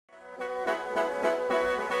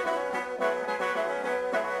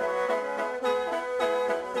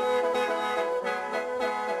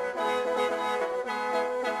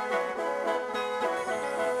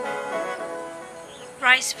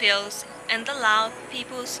rice fields in the Lao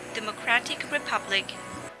People's Democratic Republic,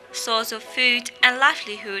 source of food and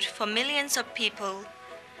livelihood for millions of people.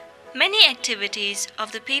 Many activities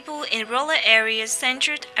of the people in rural areas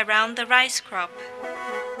centered around the rice crop.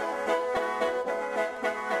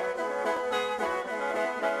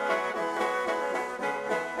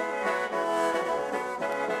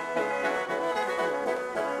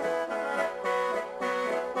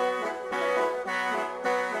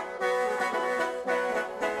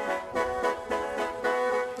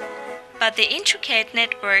 But the intricate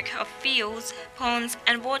network of fields, ponds,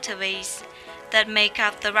 and waterways that make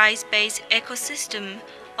up the rice-based ecosystem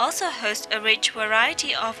also host a rich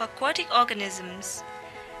variety of aquatic organisms.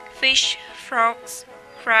 Fish, frogs,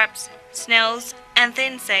 crabs, snails, and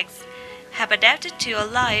insects have adapted to a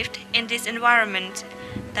life in this environment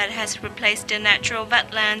that has replaced the natural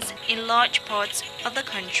wetlands in large parts of the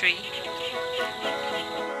country.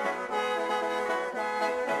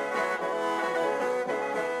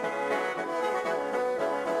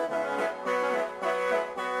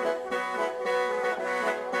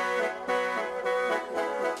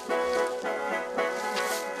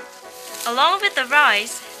 Along with the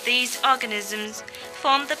rice, these organisms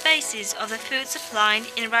form the basis of the food supply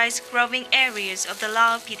in rice-growing areas of the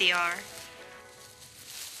Lao PDR.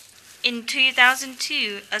 In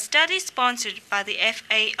 2002, a study sponsored by the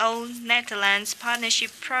FAO Netherlands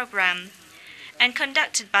Partnership Program and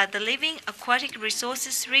conducted by the Living Aquatic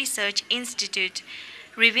Resources Research Institute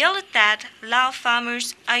revealed that Lao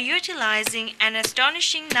farmers are utilizing an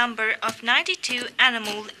astonishing number of 92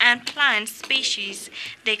 animal and plant species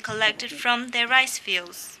they collected from their rice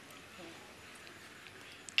fields.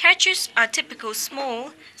 Catches are typically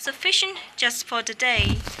small, sufficient just for the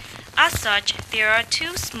day. As such, they are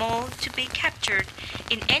too small to be captured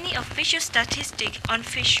in any official statistic on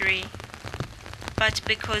fishery. But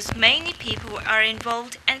because many people are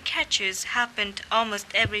involved and catches happen almost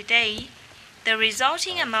every day, the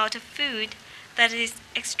resulting amount of food that is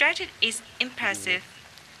extracted is impressive.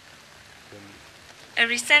 A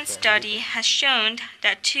recent study has shown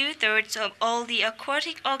that 2/3 of all the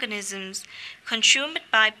aquatic organisms consumed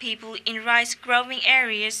by people in rice-growing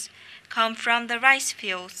areas come from the rice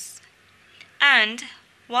fields. And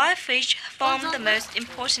while fish form the most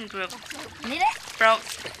important group,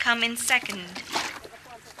 frogs come in second.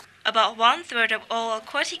 About 1/3 of all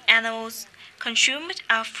aquatic animals consumed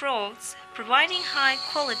are frogs, providing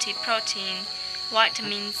high-quality protein,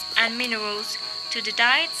 vitamins, and minerals to the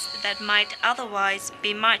diets that might otherwise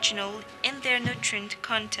be marginal in their nutrient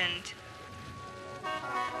content.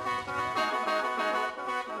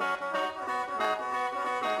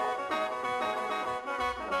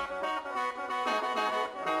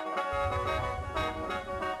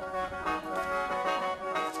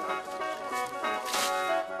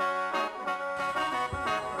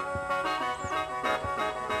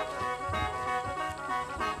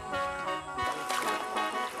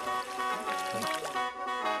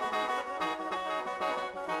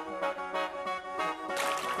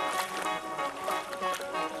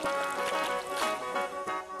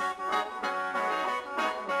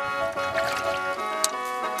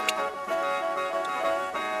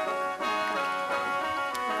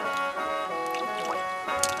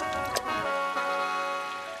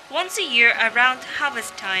 Once a year around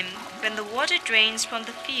harvest time, when the water drains from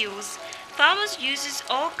the fields, farmers use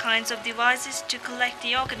all kinds of devices to collect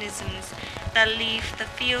the organisms that leave the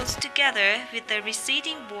fields together with the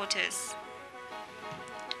receding waters.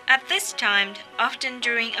 At this time, often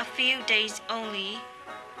during a few days only,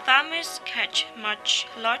 farmers catch much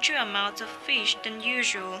larger amounts of fish than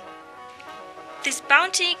usual. This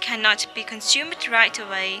bounty cannot be consumed right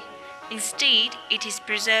away. Instead, it is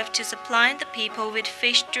preserved to supply the people with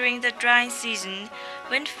fish during the dry season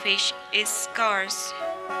when fish is scarce.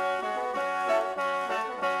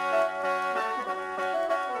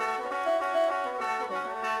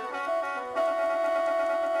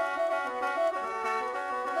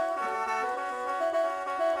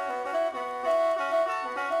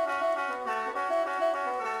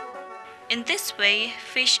 In this way,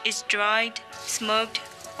 fish is dried, smoked,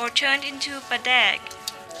 or turned into badag,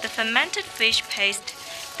 the fermented fish paste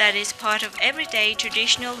that is part of everyday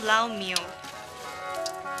traditional Lao meal.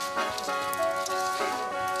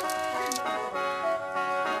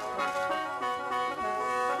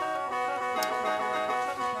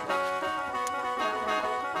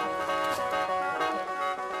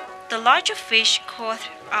 The larger fish caught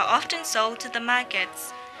are often sold to the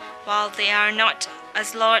markets. While they are not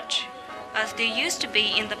as large as they used to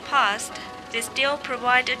be in the past, they still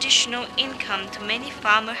provide additional income to many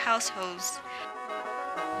farmer households.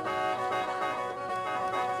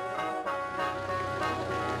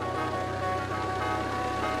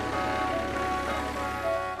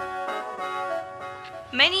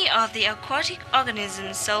 Many of the aquatic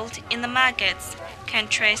organisms sold in the markets can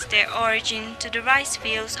trace their origin to the rice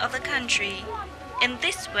fields of the country. In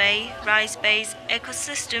this way, rice-based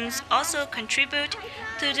ecosystems also contribute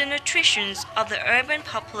to the nutrition of the urban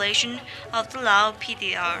population of the Lao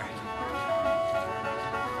PDR.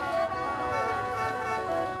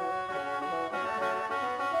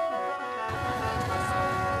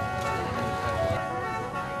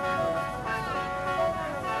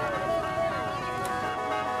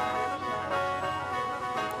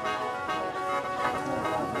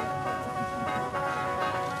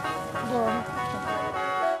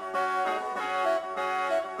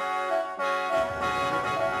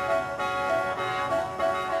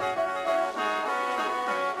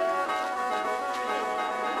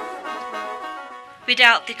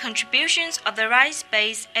 Without the contributions of the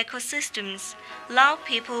rice-based ecosystems, Lao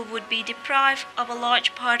people would be deprived of a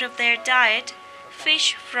large part of their diet,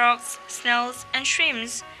 fish, frogs, snails, and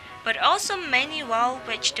shrimps, but also many wild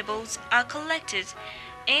vegetables are collected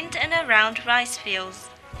in and around rice fields.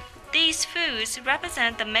 These foods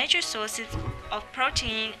represent the major sources of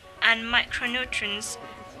protein and micronutrients,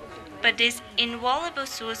 but this invaluable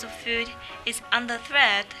source of food is under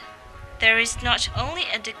threat. There is not only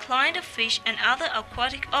a decline of fish and other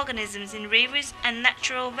aquatic organisms in rivers and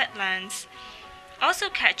natural wetlands, also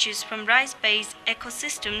catches from rice-based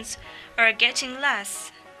ecosystems are getting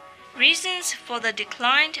less. Reasons for the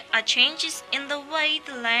decline are changes in the way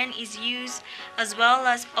the land is used as well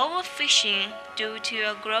as overfishing due to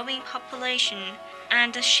a growing population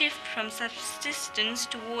and a shift from subsistence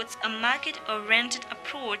towards a market-oriented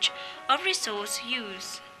approach of resource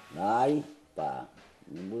use.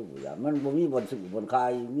 มันบ่มีบ่อนซื้อบ่อนขา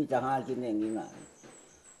ยมีแต่หากินเองง่าย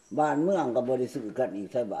บ้านเมืองก็บ่ได้ซื้อกันอีก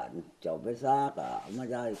ใส่บ้านเจ้าไปซาก็มา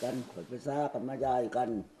ย้ายกันข่อยไปซาก็มาย้ายกัน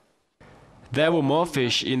There were more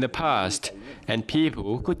fish in the past, and people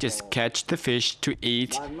could just catch the fish to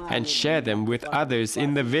eat and share them with others in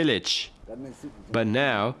the village. But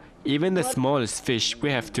now, even the smallest fish we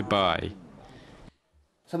have to buy.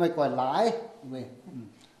 สมัยก่อนหลายเว้ย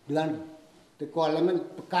เดือนแต่ก่อนแล้วมัน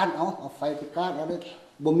ประกันเอาไฟประกันเอาได้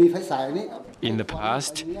บ่มีไฟฉายนี่ In the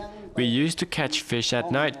past, we used to catch fish at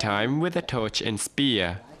night time with a torch and spear.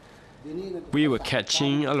 We were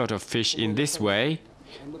catching a lot of fish in this way,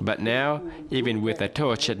 but now, even with a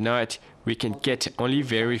torch at night, we can get only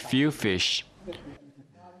very few fish.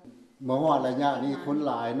 บ่ว่าระยะนี้คนห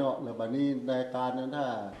ลายเนาะแล้วบัดนี้ในการนั้นถ้า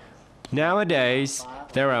Nowadays,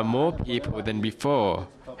 there are more people than before,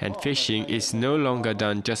 and fishing is no longer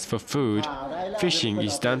done just for food. Fishing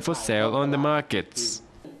is done for sale on the markets.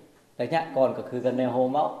 แต่เนี่ยก่อนก็คือกันในโฮม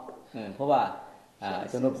เอาเพราะว่า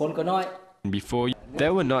จำนวนคนก็น้อย Before,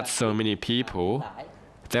 there were not so many people.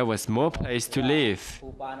 There was more place to live.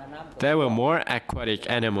 There were more aquatic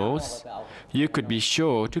animals. You could be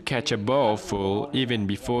sure to catch a bowl full even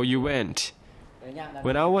before you went.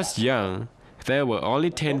 When I was young, there were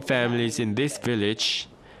only 10 families in this village,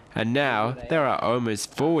 and now there are almost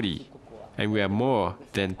 40, and we are more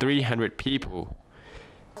than 300 people.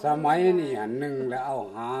 สมัยนี้อันหนึ่งแล้วเอา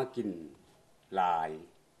หากินหลาย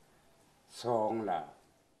สองละ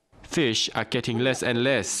Fish are getting less and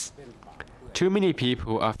less. Too many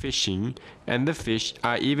people are fishing, and the fish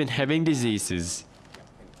are even having diseases.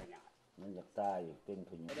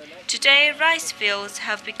 Today, rice fields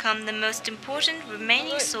have become the most important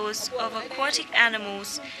remaining source of aquatic animals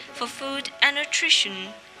for food and nutrition.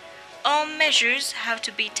 All measures have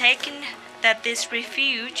to be taken that this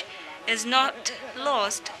refuge is not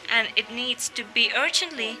lost, and it needs to be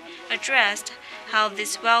urgently addressed how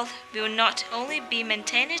this wealth will not only be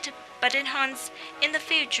maintained but enhanced in the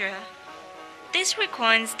future. This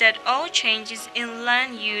requires that all changes in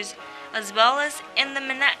land use as well as in the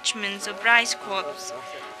management of rice crops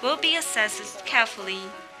will be assessed carefully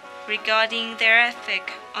regarding their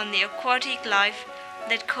effect on the aquatic life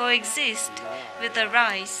that coexist with the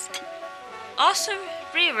rice. Also,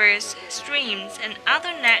 rivers, streams, and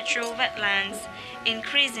other natural wetlands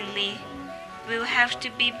increasingly will have to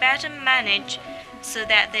be better managed so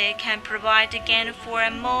that they can provide again for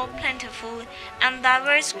a more plentiful and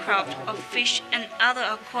diverse crop of fish and other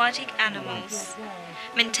aquatic animals.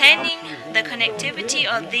 Maintaining the connectivity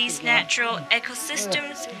of these natural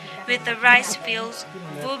ecosystems with the rice fields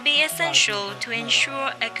will be essential to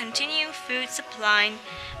ensure a continuing food supply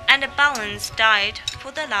and a balanced diet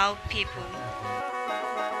for the Lao people.